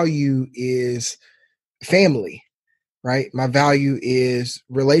value is family. Right? My value is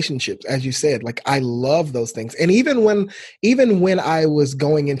relationships. As you said, like I love those things. And even when I was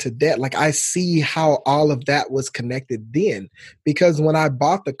going into debt, like I see how all of that was connected then, because when I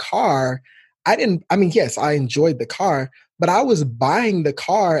bought the car, yes, I enjoyed the car, but I was buying the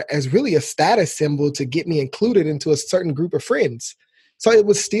car as really a status symbol to get me included into a certain group of friends. So it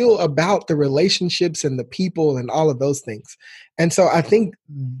was still about the relationships and the people and all of those things. And so I think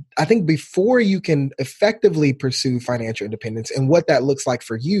before you can effectively pursue financial independence and what that looks like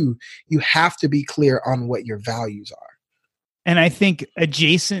for you, you have to be clear on what your values are. And I think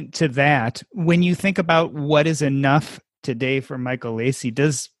adjacent to that, when you think about what is enough today for Michael Lacy,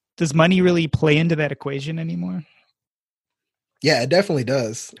 does money really play into that equation anymore? Yeah, it definitely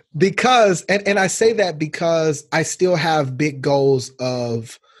does. Because, and I say that because I still have big goals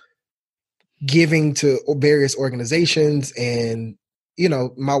of giving to various organizations, and,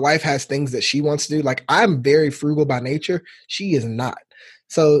 my wife has things that she wants to do. Like, I'm very frugal by nature. She is not.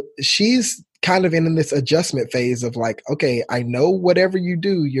 So she's kind of in this adjustment phase of like, okay, I know whatever you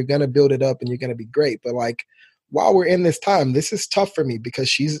do, you're going to build it up and you're going to be great. But like, while we're in this time, this is tough for me because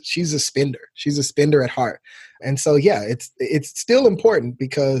she's a spender. She's a spender at heart. And so, yeah, it's still important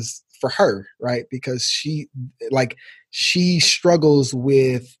because for her, right? Because she struggles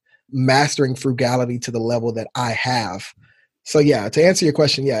with mastering frugality to the level that I have. So yeah, to answer your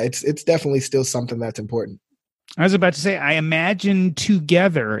question, yeah, it's definitely still something that's important. I was about to say, I imagine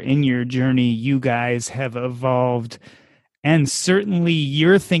together in your journey, you guys have evolved, and certainly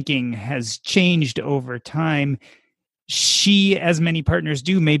your thinking has changed over time. She, as many partners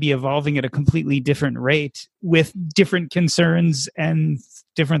do, may be evolving at a completely different rate with different concerns and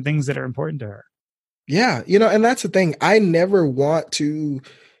different things that are important to her. Yeah. And that's the thing. I never want to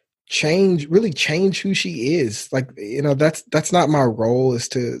change who she is. Like, that's not my role, is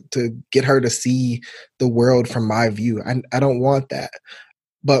to get her to see the world from my view. I don't want that.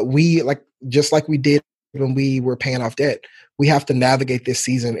 But just like we did when we were paying off debt, we have to navigate this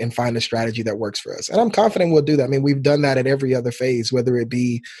season and find a strategy that works for us. And I'm confident we'll do that. I mean, we've done that at every other phase, whether it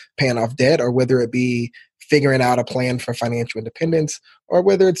be paying off debt or whether it be figuring out a plan for financial independence, or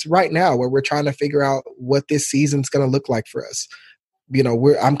whether it's right now where we're trying to figure out what this season's going to look like for us.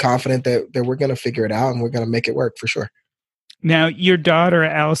 I'm confident that we're going to figure it out and we're going to make it work for sure. Now, your daughter,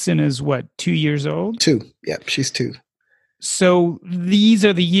 Allison, is what, 2 years old? 2. Yeah, she's 2. So these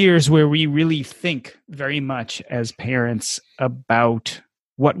are the years where we really think very much as parents about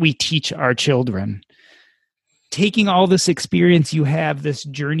what we teach our children. Taking all this experience you have, this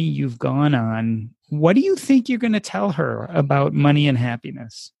journey you've gone on, what do you think you're going to tell her about money and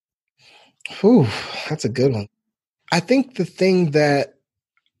happiness? Ooh, that's a good one. I think the thing that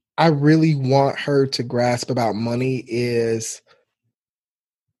I really want her to grasp about money is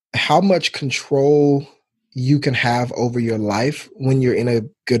how much control you can have over your life when you're in a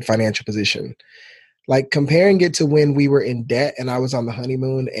good financial position. Like comparing it to when we were in debt and I was on the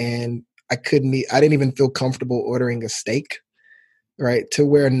honeymoon and I didn't even feel comfortable ordering a steak, right? To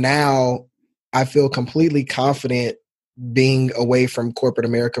where now I feel completely confident being away from corporate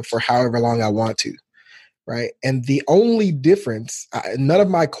America for however long I want to, right? And the only difference, none of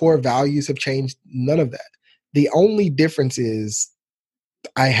my core values have changed, none of that. The only difference is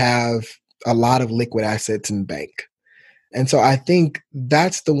I have a lot of liquid assets in the bank. And so I think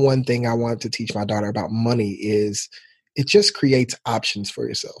that's the one thing I want to teach my daughter about money is it just creates options for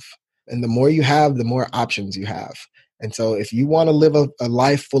yourself. And the more you have, the more options you have. And so if you want to live a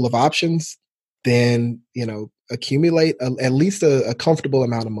life full of options, then, accumulate at least a comfortable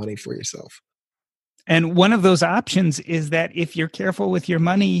amount of money for yourself. And one of those options is that if you're careful with your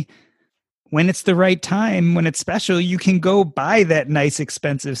money, when it's the right time, when it's special, you can go buy that nice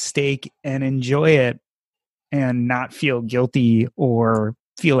expensive steak and enjoy it and not feel guilty or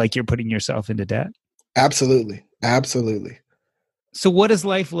feel like you're putting yourself into debt. Absolutely. Absolutely. So what does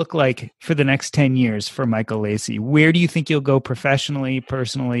life look like for the next 10 years for Michael Lacy? Where do you think you'll go professionally,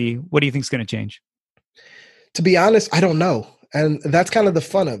 personally? What do you think is going to change? To be honest, I don't know. And that's kind of the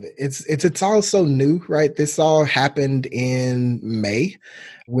fun of it. It's all so new, right? This all happened in May.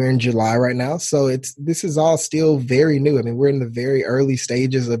 We're in July right now. So this is all still very new. I mean, we're in the very early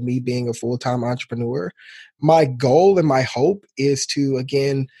stages of me being a full-time entrepreneur. My goal and my hope is to,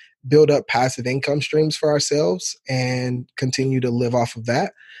 again, build up passive income streams for ourselves and continue to live off of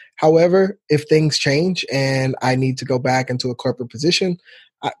that. However, if things change and I need to go back into a corporate position,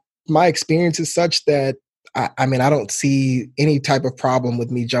 my experience is such that I mean, I don't see any type of problem with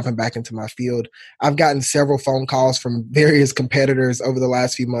me jumping back into my field. I've gotten several phone calls from various competitors over the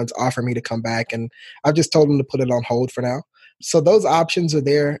last few months offering me to come back, and I've just told them to put it on hold for now. So those options are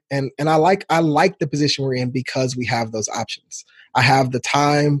there, and I like the position we're in because we have those options. I have the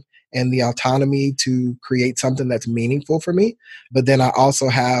time and the autonomy to create something that's meaningful for me, but then I also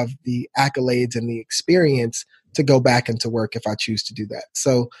have the accolades and the experience to go back into work if I choose to do that.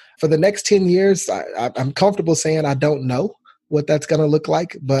 So for the next 10 years, I'm comfortable saying I don't know what that's going to look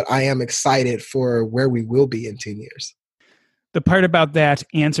like, but I am excited for where we will be in 10 years. The part about that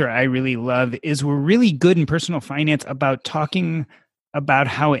answer I really love is we're really good in personal finance about talking about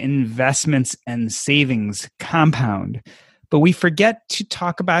how investments and savings compound, but we forget to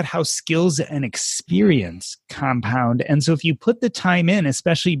talk about how skills and experience compound. And so if you put the time in,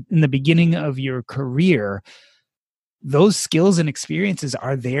 especially in the beginning of your career, those skills and experiences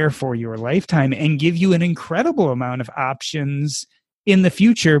are there for your lifetime and give you an incredible amount of options in the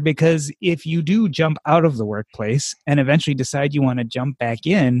future. Because if you do jump out of the workplace and eventually decide you want to jump back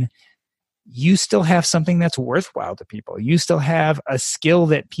in, you still have something that's worthwhile to people. You still have a skill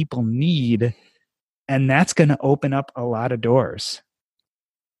that people need, and that's going to open up a lot of doors.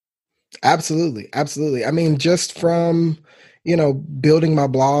 Absolutely. Absolutely. I mean, just from, building my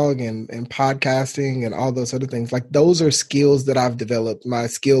blog and podcasting and all those other things, like those are skills that I've developed. My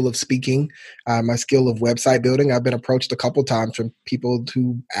skill of speaking, my skill of website building. I've been approached a couple times from people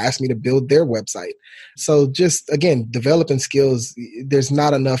who asked me to build their website. So just, again, developing skills, there's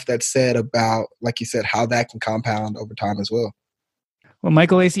not enough that's said about, like you said, how that can compound over time as well. Well,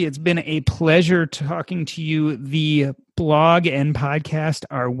 Michael Lacy, it's been a pleasure talking to you. The blog and podcast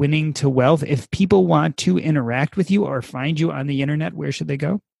are Winning to Wealth. If people want to interact with you or find you on the internet, where should they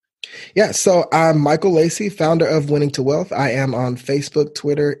go? Yeah, so I'm Michael Lacy, founder of Winning to Wealth. I am on Facebook,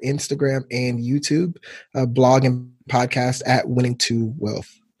 Twitter, Instagram, and YouTube, blog and podcast at Winning to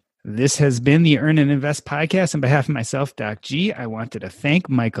Wealth. This has been the Earn and Invest podcast. On behalf of myself, Doc G, I wanted to thank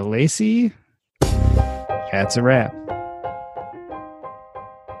Michael Lacy. That's a wrap.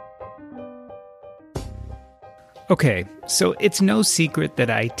 Okay, so it's no secret that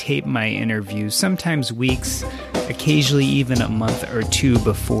I tape my interviews, sometimes weeks, occasionally even a month or two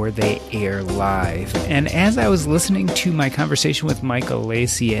before they air live. And as I was listening to my conversation with Michael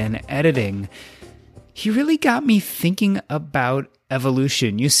Lacy and editing, he really got me thinking about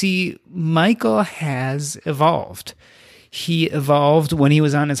evolution. You see, Michael has evolved. He evolved when he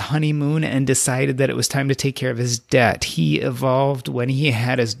was on his honeymoon and decided that it was time to take care of his debt. He evolved when he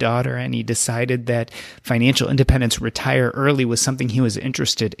had his daughter and he decided that financial independence, retire early, was something he was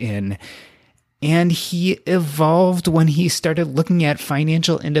interested in. And he evolved when he started looking at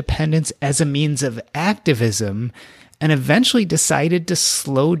financial independence as a means of activism and eventually decided to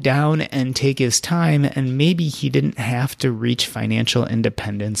slow down and take his time, and maybe he didn't have to reach financial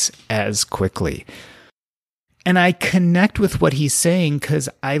independence as quickly. And I connect with what he's saying because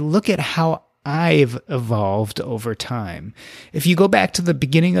I look at how I've evolved over time. If you go back to the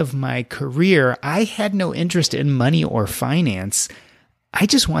beginning of my career, I had no interest in money or finance. I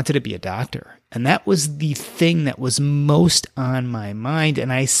just wanted to be a doctor. And that was the thing that was most on my mind.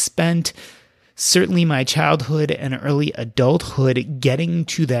 And I spent certainly my childhood and early adulthood getting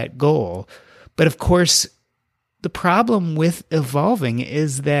to that goal. But of course, the problem with evolving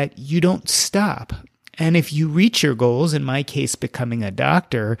is that you don't stop. And if you reach your goals, in my case, becoming a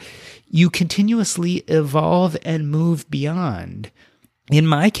doctor, you continuously evolve and move beyond. In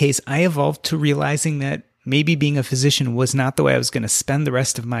my case, I evolved to realizing that maybe being a physician was not the way I was going to spend the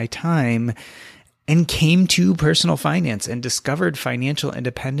rest of my time, and came to personal finance and discovered financial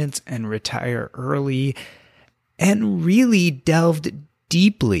independence and retire early, and really delved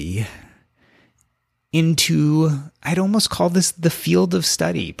deeply into, I'd almost call this the field of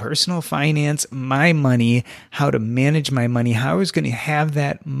study, personal finance, my money, how to manage my money, how I was going to have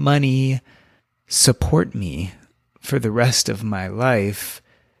that money support me for the rest of my life.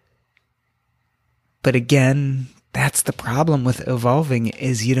 But again, that's the problem with evolving,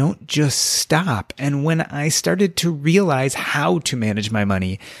 is you don't just stop. And when I started to realize how to manage my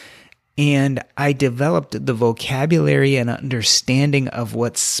money, and I developed the vocabulary and understanding of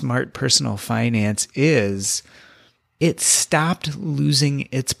what smart personal finance is, it stopped losing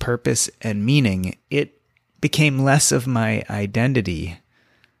its purpose and meaning. It became less of my identity.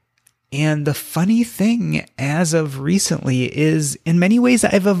 And the funny thing as of recently is, in many ways,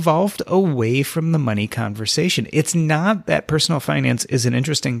 I've evolved away from the money conversation. It's not that personal finance isn't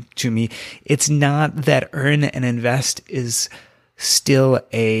interesting to me. It's not that Earn and Invest is still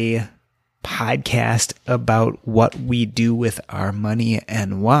a podcast about what we do with our money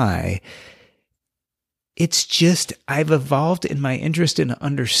and why. It's just I've evolved in my interest in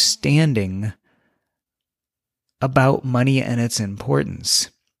understanding about money and its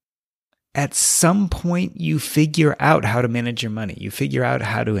importance. At some point, you figure out how to manage your money. You figure out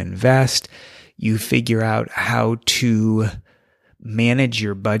how to invest. You figure out how to manage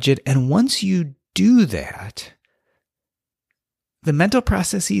your budget. And once you do that, the mental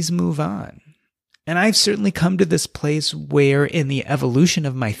processes move on. And I've certainly come to this place where in the evolution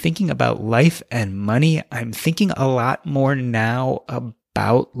of my thinking about life and money, I'm thinking a lot more now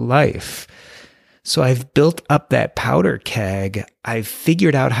about life. So I've built up that powder keg. I've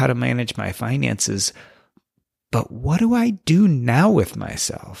figured out how to manage my finances. But what do I do now with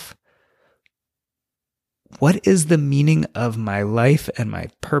myself? What is the meaning of my life and my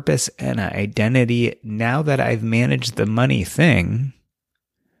purpose and identity now that I've managed the money thing?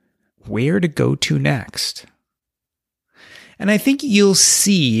 Where to go to next? And I think you'll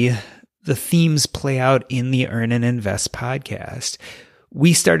see the themes play out in the Earn and Invest podcast.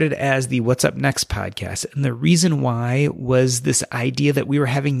 We started as the What's Up Next podcast. And the reason why was this idea that we were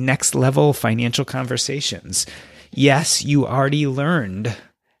having next level financial conversations. Yes, you already learned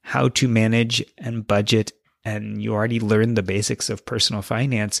how to manage and budget, and you already learned the basics of personal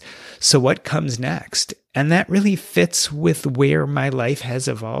finance. So what comes next? And that really fits with where my life has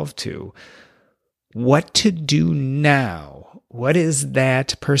evolved to. What to do now? What is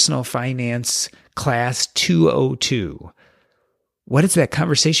that personal finance class 202? What is that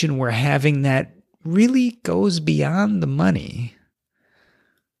conversation we're having that really goes beyond the money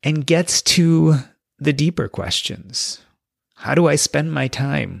and gets to the deeper questions? How do I spend my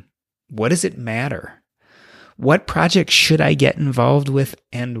time? What does it matter? What projects should I get involved with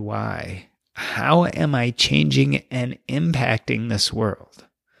and why? How am I changing and impacting this world?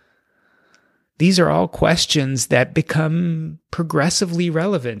 These are all questions that become progressively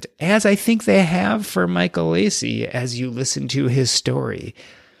relevant, as I think they have for Michael Lacy as you listen to his story.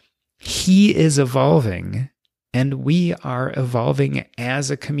 He is evolving, and we are evolving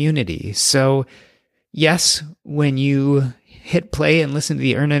as a community. So, yes, when you hit play and listen to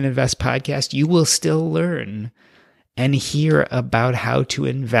the Earn and Invest podcast, you will still learn and hear about how to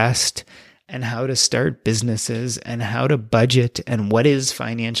invest and how to start businesses and how to budget and what is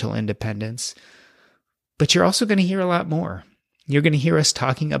financial independence. But you're also going to hear a lot more. You're going to hear us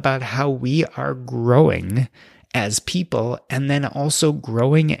talking about how we are growing as people and then also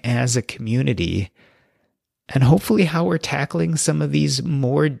growing as a community, and hopefully how we're tackling some of these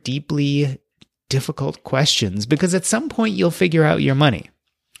more deeply difficult questions, because at some point you'll figure out your money.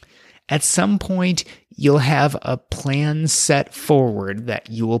 At some point you'll have a plan set forward that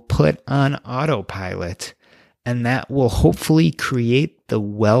you will put on autopilot, and that will hopefully create the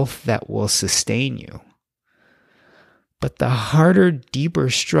wealth that will sustain you. But the harder, deeper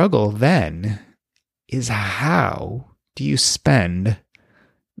struggle then is, how do you spend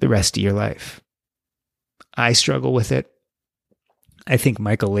the rest of your life? I struggle with it. I think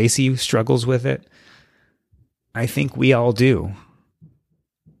Michael Lacy struggles with it. I think we all do.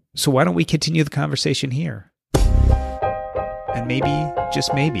 So why don't we continue the conversation here? And maybe,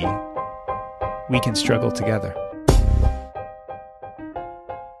 just maybe, we can struggle together.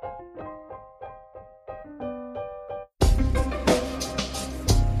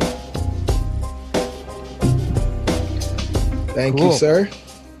 Thank you, sir.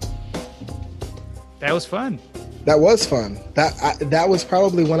 That was fun. That was fun. That was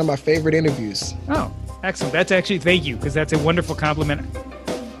probably one of my favorite interviews. Oh, excellent. That's actually, thank you, because that's a wonderful compliment.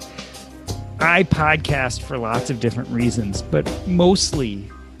 I podcast for lots of different reasons, but mostly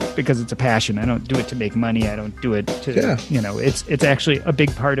because it's a passion. I don't do it to make money. I don't do it to, it's actually a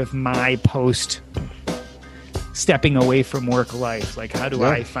big part of my post stepping away from work life. Like, how do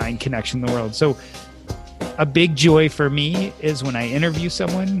I find connection in the world? So a big joy for me is when I interview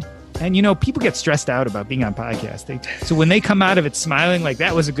someone, and people get stressed out about being on podcasts. So when they come out of it smiling like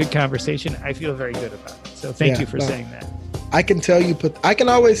that was a good conversation, I feel very good about it. So thank you for saying that. I can tell I can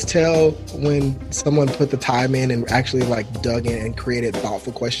always tell when someone put the time in and actually dug in and created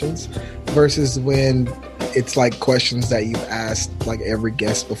thoughtful questions versus when it's questions that you've asked every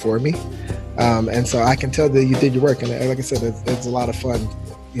guest before me. And so I can tell that you did your work. And like I said, it's a lot of fun,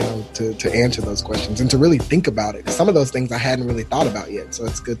 to answer those questions and to really think about it. Some of those things I hadn't really thought about yet. So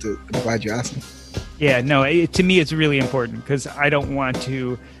it's good I'm glad you asked me. Yeah, no, to me, it's really important because I don't want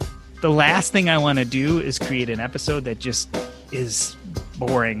to. The last thing I want to do is create an episode that just is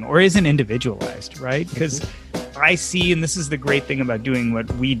boring or isn't individualized, right? Because I see, and this is the great thing about doing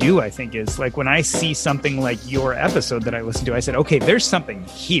what we do, I think, is when I see something like your episode that I listened to, I said, okay, there's something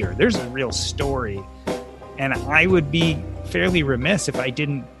here. There's a real story. And I would be fairly remiss if I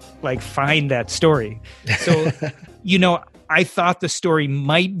didn't find that story. So, I thought the story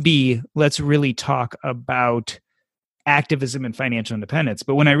might be, let's really talk about activism and financial independence.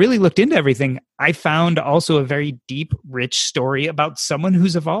 But when I really looked into everything, I found also a very deep, rich story about someone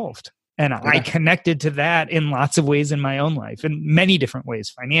who's evolved. And I connected to that in lots of ways in my own life, in many different ways,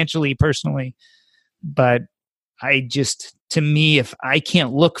 financially, personally. But to me, if I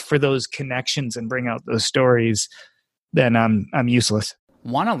can't look for those connections and bring out those stories, then I'm useless.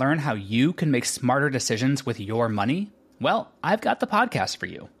 Want to learn how you can make smarter decisions with your money? Well, I've got the podcast for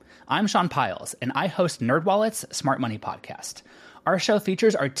you. I'm Sean Piles, and I host NerdWallet's Smart Money Podcast. Our show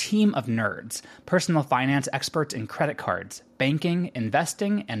features our team of nerds, personal finance experts in credit cards, banking,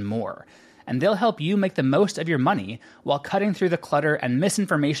 investing, and more. And they'll help you make the most of your money while cutting through the clutter and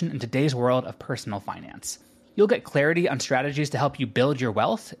misinformation in today's world of personal finance. You'll get clarity on strategies to help you build your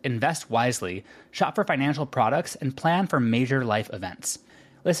wealth, invest wisely, shop for financial products, and plan for major life events.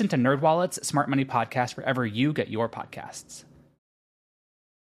 Listen to NerdWallet's Smart Money Podcast wherever you get your podcasts.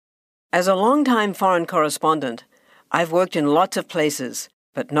 As a longtime foreign correspondent, I've worked in lots of places,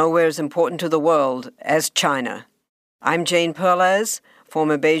 but nowhere as important to the world as China. I'm Jane Perlez,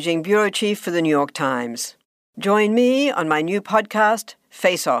 former Beijing bureau chief for the New York Times. Join me on my new podcast,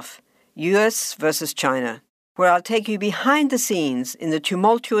 Face Off, U.S. versus China, where I'll take you behind the scenes in the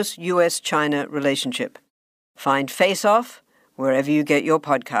tumultuous U.S.-China relationship. Find Face Off wherever you get your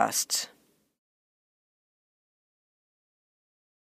podcasts.